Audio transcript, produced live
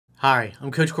Hi, I'm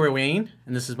Coach Corey Wayne,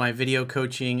 and this is my video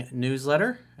coaching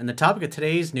newsletter. And the topic of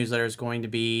today's newsletter is going to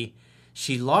be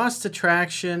She Lost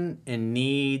Attraction and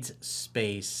Needs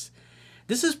Space.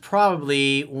 This is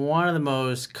probably one of the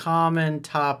most common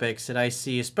topics that I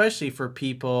see, especially for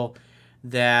people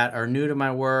that are new to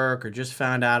my work or just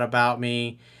found out about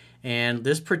me. And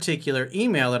this particular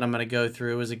email that I'm going to go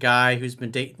through is a guy who's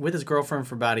been dating with his girlfriend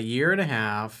for about a year and a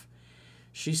half.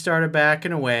 She started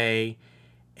backing away.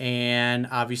 And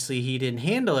obviously he didn't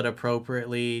handle it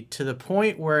appropriately to the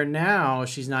point where now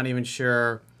she's not even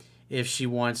sure if she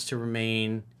wants to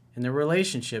remain in the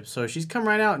relationship. So she's come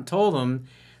right out and told him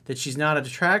that she's not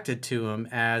attracted to him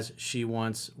as she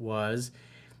once was,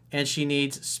 and she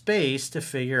needs space to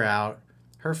figure out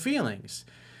her feelings.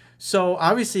 So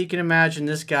obviously you can imagine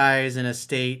this guy is in a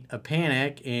state of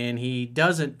panic and he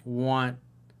doesn't want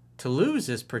to lose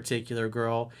this particular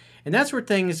girl. And that's where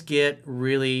things get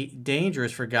really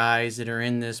dangerous for guys that are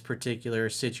in this particular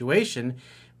situation.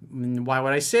 Why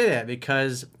would I say that?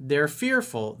 Because they're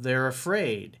fearful, they're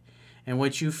afraid. And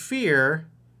what you fear,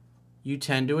 you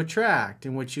tend to attract.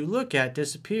 And what you look at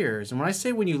disappears. And when I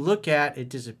say when you look at, it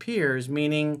disappears,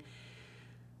 meaning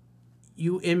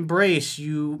you embrace,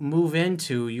 you move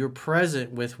into, you're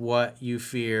present with what you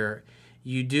fear.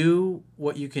 You do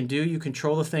what you can do. You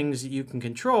control the things that you can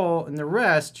control, and the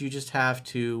rest you just have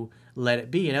to let it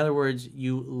be. In other words,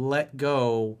 you let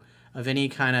go of any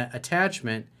kind of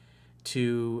attachment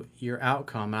to your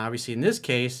outcome. And obviously, in this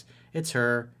case, it's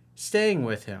her staying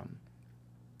with him.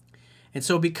 And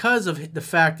so because of the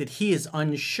fact that he is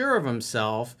unsure of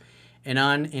himself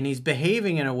and he's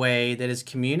behaving in a way that is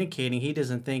communicating he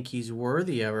doesn't think he's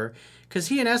worthy of her, because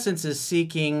he, in essence, is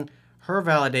seeking her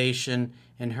validation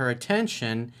and her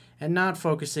attention and not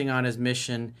focusing on his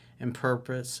mission and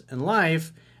purpose in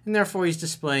life. And therefore he's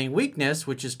displaying weakness,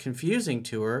 which is confusing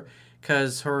to her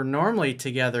because her normally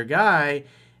together guy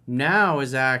now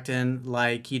is acting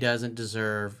like he doesn't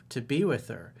deserve to be with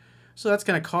her. So that's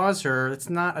going to cause her, it's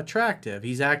not attractive.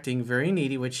 He's acting very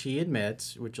needy, which he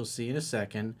admits, which you'll see in a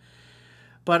second.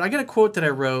 But I got a quote that I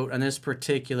wrote on this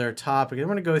particular topic. I'm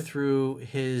going to go through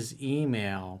his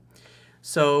email.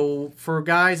 So for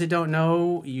guys that don't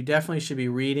know, you definitely should be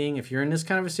reading. If you're in this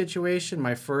kind of a situation,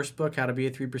 my first book, How to Be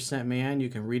a 3% Man, you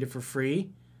can read it for free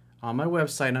on my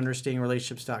website,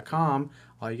 understandingrelationships.com.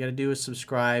 All you got to do is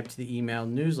subscribe to the email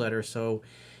newsletter. So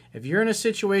if you're in a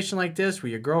situation like this where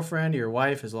your girlfriend or your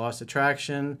wife has lost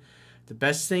attraction, the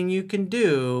best thing you can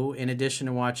do, in addition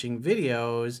to watching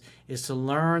videos, is to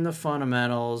learn the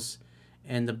fundamentals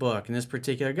in the book. And this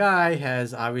particular guy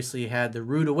has obviously had the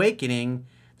rude awakening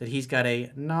that he's got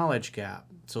a knowledge gap.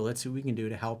 So let's see what we can do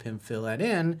to help him fill that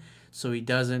in so he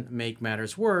doesn't make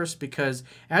matters worse, because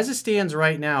as it stands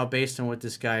right now, based on what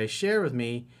this guy shared with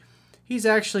me, he's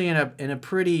actually in a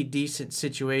pretty decent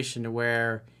situation to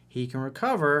where he can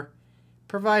recover,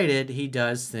 provided he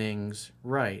does things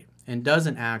right and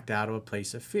doesn't act out of a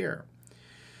place of fear.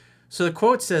 So the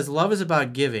quote says, "Love is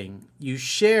about giving. You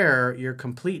share your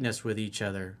completeness with each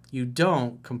other. You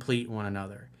don't complete one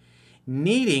another.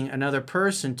 Needing another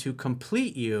person to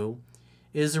complete you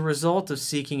is a result of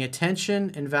seeking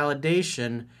attention and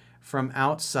validation from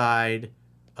outside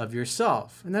of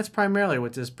yourself." And that's primarily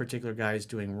what this particular guy is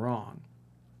doing wrong.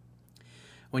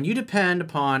 When you depend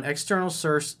upon external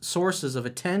sources of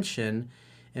attention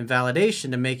and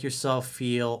validation to make yourself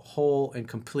feel whole and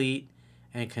complete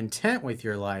and content with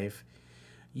your life,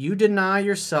 you deny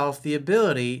yourself the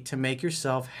ability to make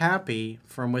yourself happy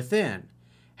from within.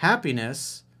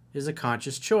 Happiness is a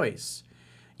conscious choice.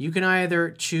 You can either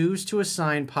choose to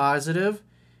assign positive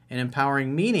and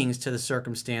empowering meanings to the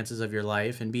circumstances of your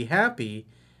life and be happy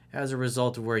as a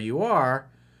result of where you are,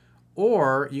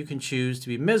 or you can choose to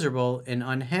be miserable and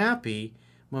unhappy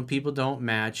when people don't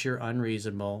match your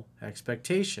unreasonable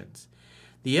expectations.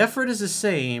 The effort is the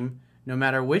same no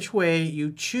matter which way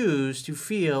you choose to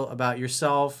feel about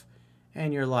yourself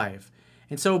and your life.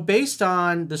 And so based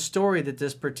on the story that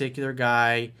this particular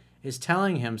guy is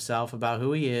telling himself about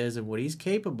who he is and what he's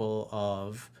capable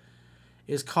of,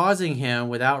 is causing him,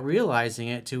 without realizing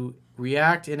it, to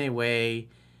react in a way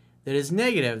that is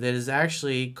negative, that is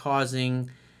actually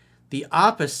causing the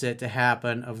opposite to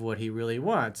happen of what he really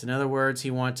wants. In other words,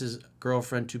 he wants his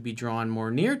girlfriend to be drawn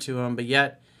more near to him, but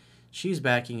yet she's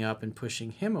backing up and pushing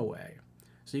him away.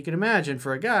 So you can imagine,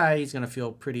 for a guy, he's going to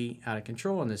feel pretty out of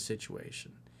control in this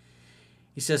situation.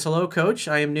 He says, "Hello, Coach.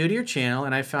 I am new to your channel,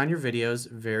 and I found your videos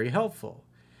very helpful.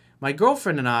 My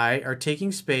girlfriend and I are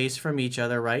taking space from each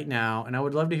other right now, and I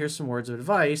would love to hear some words of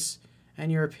advice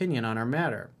and your opinion on our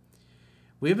matter.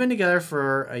 We've been together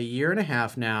for a year and a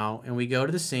half now, and we go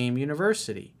to the same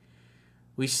university.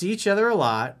 We see each other a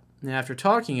lot, And after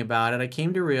talking about it, I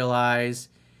came to realize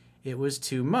it was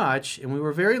too much, and we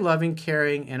were very loving,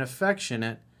 caring, and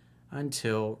affectionate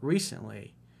until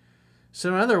recently.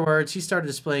 So in other words, he started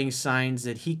displaying signs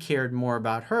that he cared more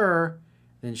about her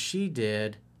than she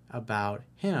did about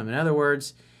him. In other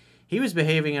words, he was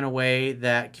behaving in a way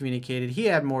that communicated he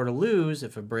had more to lose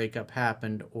if a breakup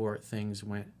happened or things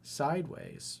went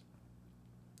sideways.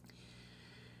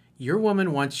 Your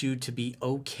woman wants you to be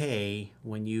okay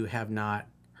when you have not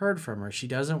heard from her. She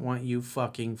doesn't want you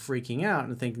fucking freaking out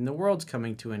and thinking the world's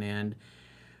coming to an end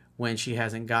when she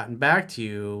hasn't gotten back to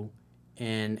you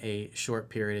in a short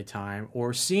period of time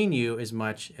or seen you as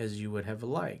much as you would have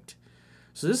liked.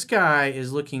 So this guy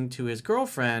is looking to his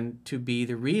girlfriend to be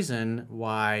the reason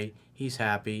why he's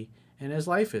happy and his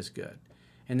life is good.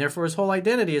 And therefore his whole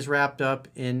identity is wrapped up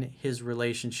in his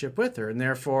relationship with her. And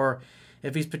therefore,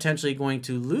 if he's potentially going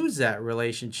to lose that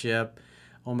relationship,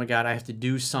 oh my God, I have to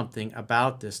do something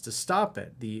about this to stop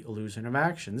it, the illusion of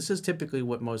action. This is typically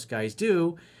what most guys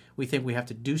do. We think we have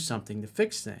to do something to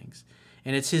fix things.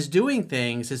 And it's his doing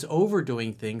things, his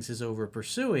overdoing things, his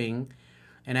over-pursuing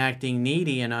and acting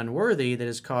needy and unworthy that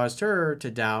has caused her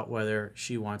to doubt whether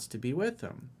she wants to be with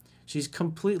him. She's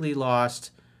completely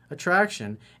lost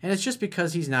attraction, and it's just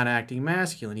because he's not acting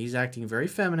masculine. He's acting very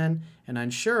feminine and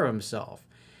unsure of himself.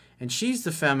 And she's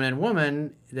the feminine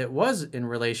woman that was in a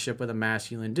relationship with a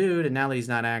masculine dude, and now that he's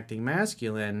not acting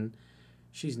masculine,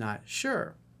 she's not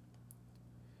sure.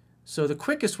 So the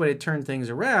quickest way to turn things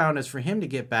around is for him to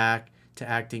get back to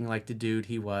acting like the dude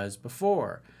he was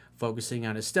before, focusing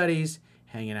on his studies,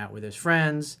 hanging out with his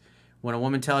friends. When a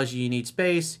woman tells you you need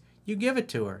space, you give it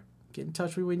to her. Get in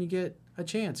touch with me when you get a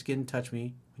chance. Get in touch with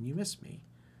me when you miss me.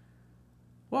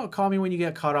 Well, call me when you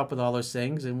get caught up with all those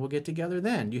things, and we'll get together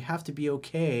then. You have to be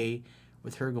okay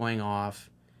with her going off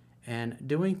and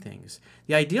doing things.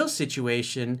 The ideal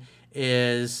situation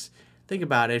is, think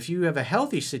about it, if you have a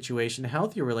healthy situation, a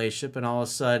healthy relationship, and all of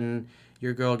a sudden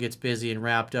your girl gets busy and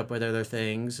wrapped up with other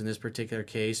things, in this particular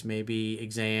case, maybe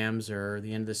exams or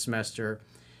the end of the semester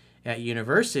at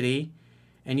university,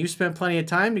 and you spent plenty of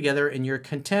time together and you're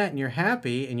content and you're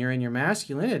happy and you're in your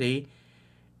masculinity,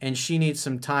 and she needs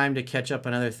some time to catch up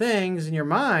on other things, in your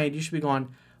mind, you should be going,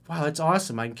 wow, that's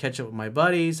awesome. I can catch up with my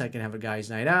buddies. I can have a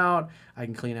guy's night out. I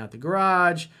can clean out the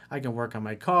garage. I can work on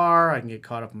my car. I can get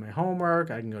caught up on my homework.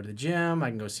 I can go to the gym. I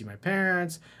can go see my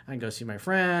parents. I can go see my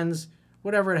friends.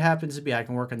 Whatever it happens to be, I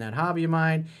can work on that hobby of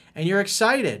mine. And you're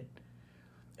excited.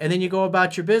 And then you go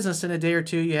about your business, in a day or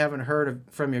two you haven't heard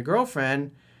from your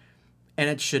girlfriend, and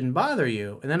it shouldn't bother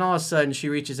you. And then all of a sudden she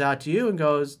reaches out to you and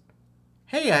goes,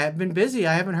 hey, I have been busy.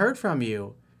 I haven't heard from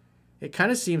you. It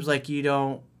kind of seems like you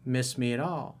don't miss me at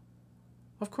all.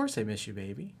 Of course I miss you,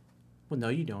 baby. Well, no,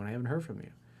 you don't. I haven't heard from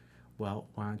you. Well,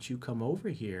 why don't you come over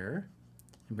here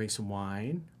and bring some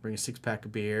wine, bring a six-pack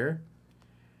of beer,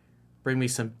 bring me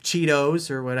some Cheetos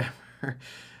or whatever,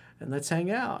 and let's hang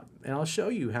out. And I'll show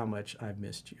you how much I've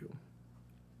missed you.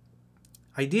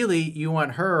 Ideally, you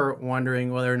want her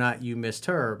wondering whether or not you missed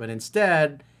her, but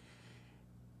instead,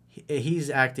 he's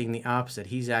acting the opposite.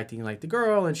 He's acting like the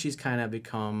girl, and she's kind of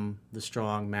become the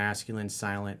strong, masculine,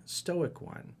 silent, stoic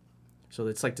one. So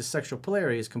it's like the sexual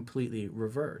polarity is completely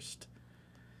reversed.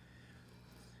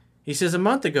 He says a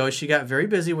month ago, she got very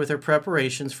busy with her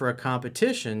preparations for a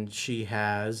competition she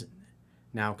has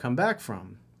now come back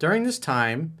from. During this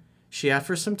time, she asked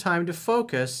for some time to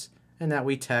focus and that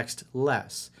we text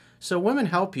less. So women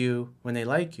help you when they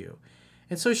like you.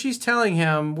 And so she's telling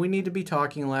him, we need to be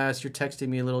talking less. You're texting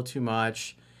me a little too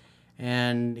much.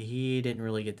 And he didn't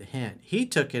really get the hint. He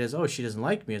took it as, oh, she doesn't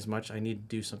like me as much. I need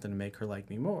to do something to make her like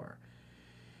me more.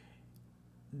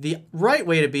 The right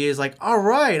way to be is like, all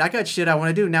right, I got shit I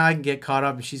want to do. Now I can get caught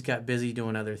up and she's got busy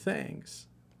doing other things.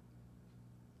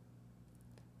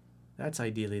 That's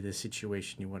ideally the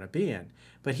situation you want to be in.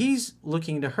 But he's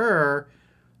looking to her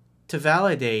to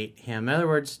validate him. In other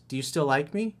words, do you still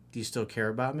like me? Do you still care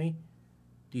about me?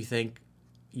 Do you think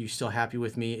you're still happy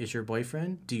with me as your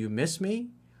boyfriend? Do you miss me?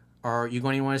 Are you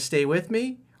going to want to stay with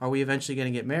me? Are we eventually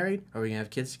going to get married? Are we going to have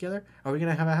kids together? Are we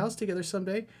going to have a house together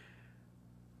someday?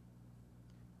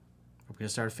 Are we going to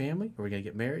start a family? Are we going to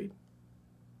get married?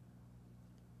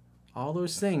 All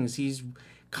those things. He's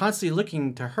constantly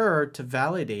looking to her to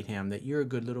validate him that you're a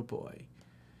good little boy.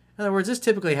 In other words, this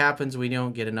typically happens when you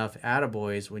don't get enough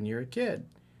attaboys when you're a kid.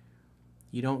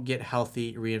 You don't get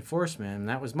healthy reinforcement. And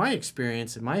that was my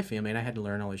experience in my family, and I had to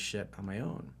learn all this shit on my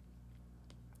own.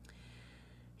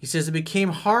 He says, it became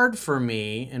hard for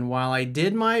me, and while I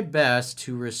did my best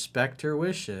to respect her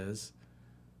wishes,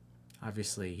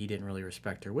 obviously he didn't really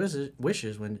respect her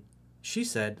wishes when she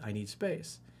said, I need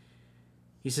space.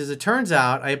 He says, it turns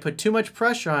out I put too much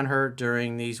pressure on her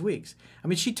during these weeks. I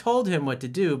mean, she told him what to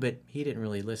do, but he didn't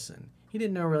really listen. He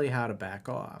didn't know really how to back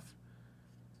off.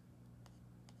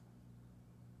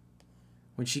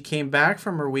 When she came back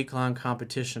from her week-long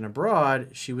competition abroad,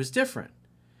 she was different.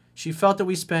 She felt that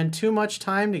we spent too much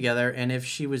time together, and if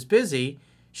she was busy,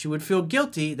 she would feel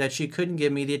guilty that she couldn't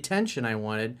give me the attention I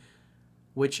wanted,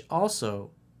 which also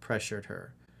pressured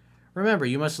her. Remember,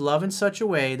 you must love in such a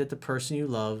way that the person you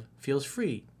love feels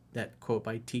free. That quote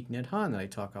by Thich Nhat Hanh that I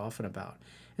talk often about.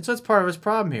 And so that's part of his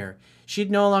problem here. She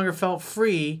no longer felt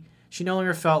free. She no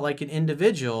longer felt like an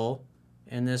individual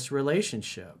in this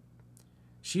relationship.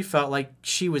 She felt like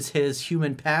she was his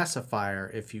human pacifier,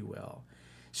 if you will.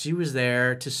 She was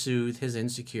there to soothe his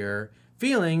insecure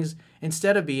feelings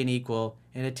instead of being equal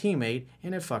and a teammate,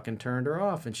 and it fucking turned her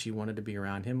off, and she wanted to be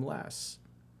around him less.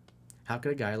 How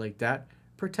could a guy like that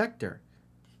protect her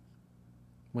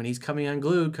when he's coming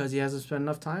unglued because he hasn't spent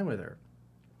enough time with her?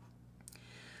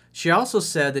 She also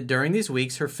said that during these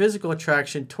weeks, her physical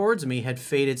attraction towards me had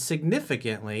faded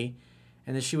significantly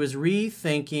and that she was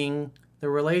rethinking the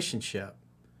relationship.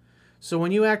 So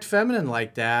when you act feminine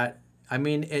like that, I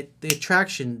mean, the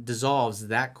attraction dissolves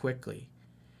that quickly.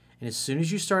 And as soon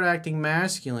as you start acting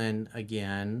masculine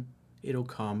again, it'll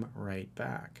come right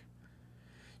back.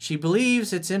 She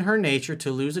believes it's in her nature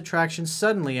to lose attraction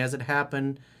suddenly as it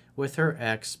happened with her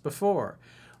ex before.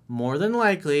 More than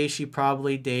likely, she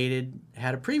probably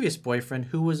had a previous boyfriend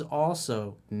who was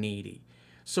also needy.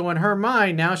 So in her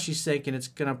mind, now she's thinking it's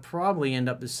going to probably end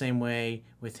up the same way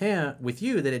with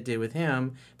you that it did with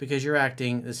him because you're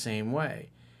acting the same way.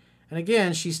 And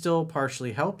again, she's still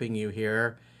partially helping you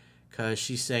here because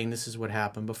she's saying this is what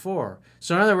happened before.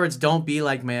 So in other words, don't be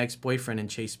like my ex-boyfriend and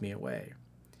chase me away.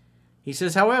 He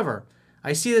says, however,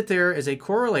 I see that there is a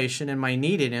correlation in my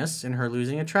neediness and her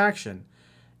losing attraction.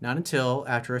 Not until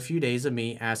after a few days of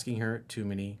me asking her too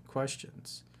many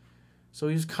questions. So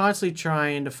he was constantly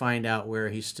trying to find out where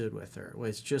he stood with her.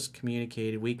 Was just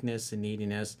communicated weakness and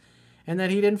neediness, and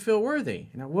that he didn't feel worthy.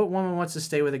 You know, what woman wants to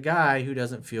stay with a guy who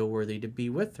doesn't feel worthy to be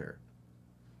with her?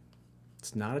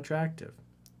 It's not attractive.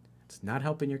 It's not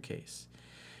helping your case.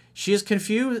 She is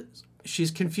confused.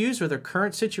 She's confused with her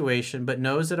current situation, but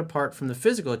knows that apart from the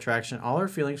physical attraction, all her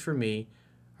feelings for me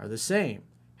are the same.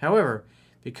 However,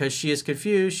 because she is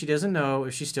confused, she doesn't know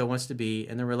if she still wants to be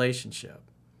in the relationship.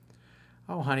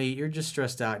 Oh, honey, you're just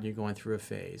stressed out and you're going through a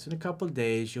phase. In a couple of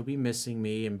days, you'll be missing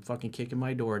me and fucking kicking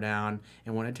my door down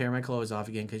and want to tear my clothes off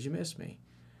again because you miss me.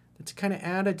 That's the kind of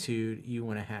attitude you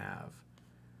want to have.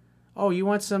 Oh, you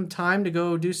want some time to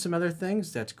go do some other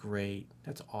things? That's great.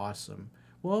 That's awesome.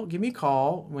 Well, give me a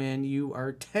call when you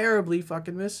are terribly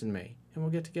fucking missing me, and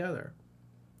we'll get together.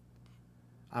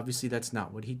 Obviously, that's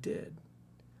not what he did.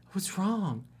 What's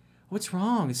wrong? What's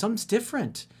wrong? Something's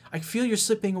different. I feel you're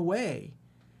slipping away.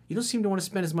 You don't seem to want to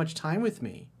spend as much time with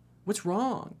me. What's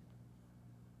wrong?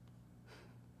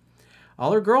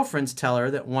 All her girlfriends tell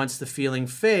her that once the feeling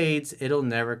fades, it'll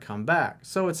never come back.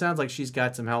 So it sounds like she's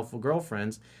got some helpful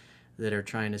girlfriends that are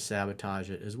trying to sabotage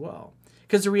it as well.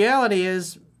 Because the reality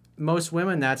is, most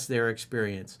women, that's their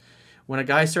experience. When a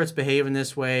guy starts behaving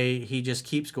this way, he just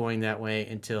keeps going that way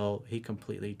until he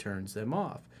completely turns them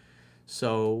off.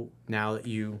 So now that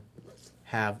you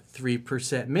have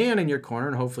 3% man in your corner,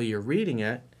 and hopefully you're reading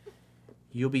it,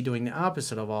 you'll be doing the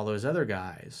opposite of all those other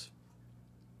guys.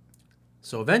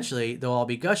 So eventually, they'll all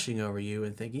be gushing over you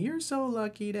and thinking, you're so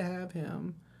lucky to have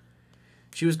him.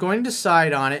 She was going to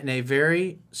decide on it in a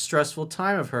very stressful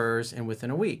time of hers and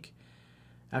within a week.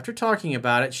 After talking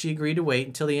about it, she agreed to wait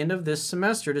until the end of this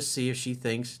semester to see if she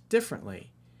thinks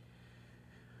differently.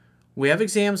 We have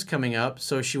exams coming up,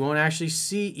 so she won't actually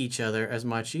see each other as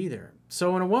much either.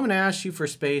 So when a woman asks you for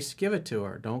space, give it to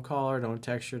her. Don't call her, don't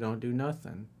text her, don't do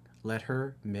nothing. Let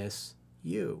her miss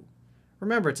you.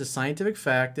 Remember, it's a scientific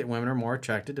fact that women are more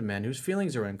attracted to men whose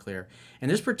feelings are unclear. In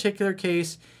this particular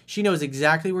case, she knows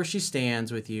exactly where she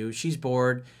stands with you. She's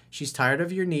bored. She's tired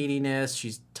of your neediness.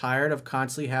 She's tired of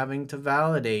constantly having to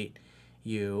validate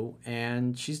you,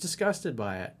 and she's disgusted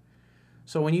by it.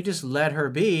 So when you just let her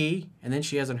be, and then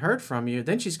she hasn't heard from you,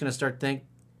 then she's going to start thinking,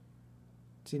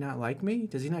 does he not like me?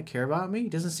 Does he not care about me? He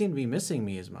doesn't seem to be missing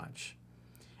me as much.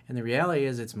 And the reality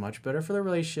is it's much better for the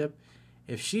relationship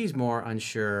if she's more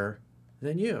unsure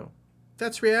than you.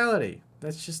 That's reality.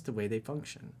 That's just the way they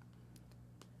function.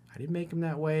 I didn't make him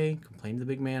that way. Complain to the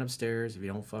big man upstairs if you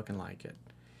don't fucking like it.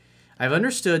 I've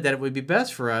understood that it would be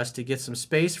best for us to get some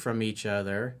space from each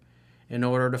other in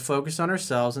order to focus on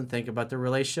ourselves and think about the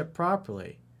relationship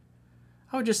properly.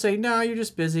 I would just say, no, you're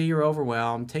just busy, you're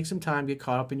overwhelmed. Take some time to get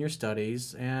caught up in your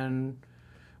studies, and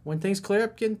when things clear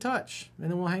up, get in touch, and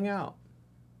then we'll hang out.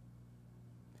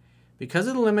 Because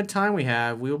of the limited time we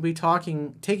have, we will be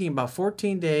taking about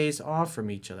 14 days off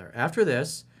from each other. After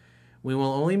this, we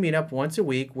will only meet up once a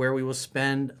week where we will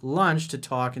spend lunch to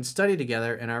talk and study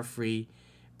together in our free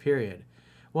period.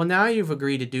 Well, now you've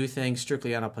agreed to do things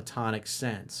strictly on a platonic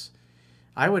sense.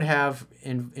 I would have,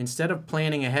 instead of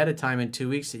planning ahead of time in 2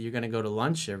 weeks that you're going to go to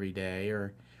lunch every day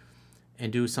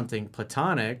and do something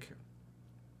platonic,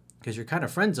 because you're kind of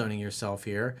friend zoning yourself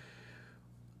here,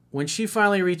 when she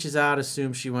finally reaches out,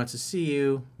 assume she wants to see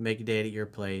you, make a date at your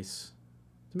place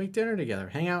to make dinner together.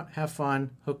 Hang out, have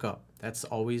fun, hook up. That's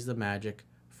always the magic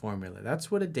formula.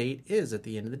 That's what a date is at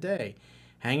the end of the day.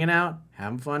 Hanging out,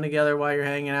 having fun together while you're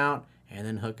hanging out, and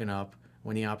then hooking up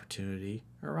when the opportunity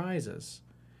arises.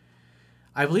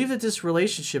 I believe that this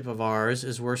relationship of ours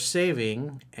is worth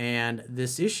saving, and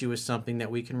this issue is something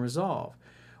that we can resolve.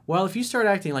 Well, if you start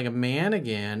acting like a man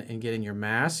again and get in your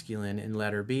masculine and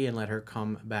let her be and let her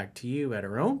come back to you at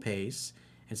her own pace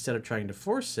instead of trying to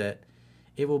force it,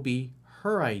 it will be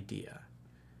her idea.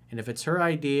 And if it's her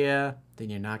idea, then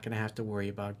you're not going to have to worry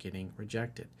about getting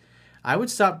rejected. I would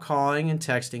stop calling and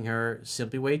texting her.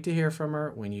 Simply wait to hear from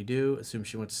her. When you do, assume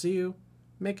she wants to see you.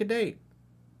 Make a date.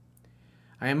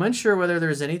 I am unsure whether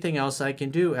there's anything else I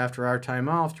can do after our time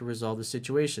off to resolve the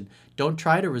situation. Don't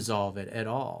try to resolve it at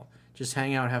all. Just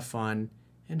hang out, have fun,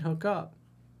 and hook up.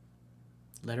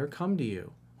 Let her come to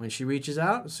you. When she reaches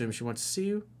out, assume she wants to see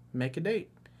you. Make a date.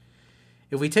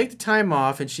 If we take the time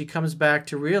off and she comes back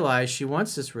to realize she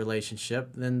wants this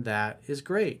relationship, then that is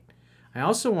great. I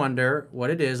also wonder what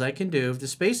it is I can do if the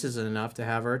space isn't enough to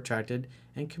have her attracted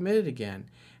and committed again.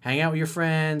 Hang out with your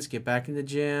friends, get back in the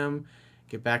gym,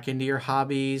 get back into your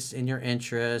hobbies and your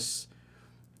interests,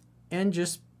 and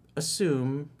just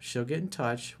assume she'll get in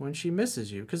touch when she misses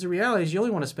you. Because the reality is you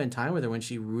only want to spend time with her when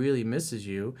she really misses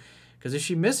you. Because if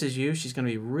she misses you, she's going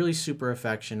to be really super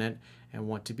affectionate and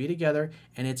want to be together,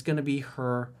 and it's going to be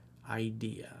her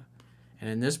idea. And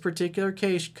in this particular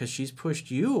case, because she's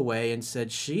pushed you away and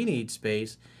said she needs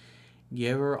space,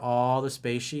 give her all the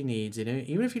space she needs. And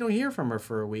even if you don't hear from her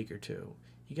for a week or two,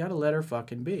 you got to let her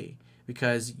fucking be.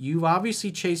 Because you've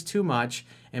obviously chased too much,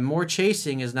 and more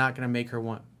chasing is not going to make her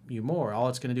want you more. All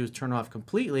it's going to do is turn off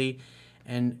completely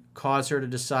and cause her to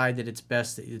decide that it's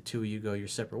best that the two of you go your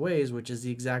separate ways, which is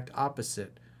the exact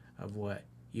opposite of what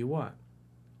you want.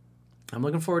 I'm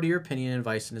looking forward to your opinion and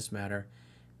advice in this matter.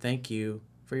 Thank you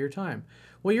for your time.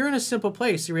 Well, you're in a simple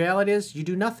place. The reality is you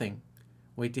do nothing.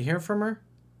 Wait to hear from her.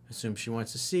 Assume she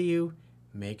wants to see you.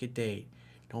 Make a date.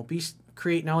 Don't be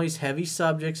creating all these heavy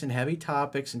subjects and heavy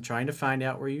topics and trying to find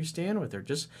out where you stand with her.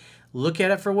 Just look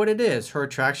at it for what it is. Her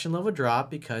attraction level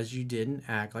dropped because you didn't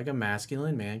act like a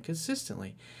masculine man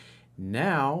consistently.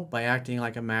 Now, by acting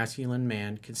like a masculine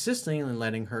man consistently and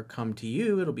letting her come to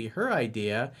you, it'll be her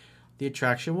idea. The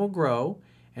attraction will grow,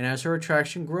 and as her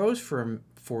attraction grows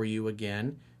for you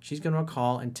again, she's going to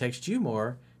call and text you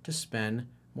more to spend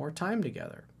more time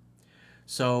together.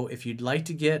 So if you'd like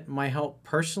to get my help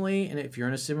personally, and if you're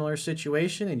in a similar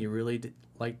situation and you really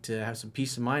like to have some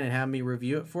peace of mind and have me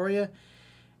review it for you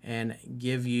and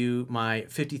give you my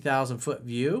 50,000-foot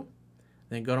view,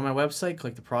 then go to my website,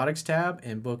 click the products tab,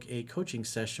 and book a coaching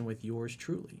session with yours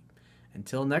truly.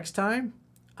 Until next time,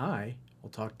 I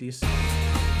will talk to you soon.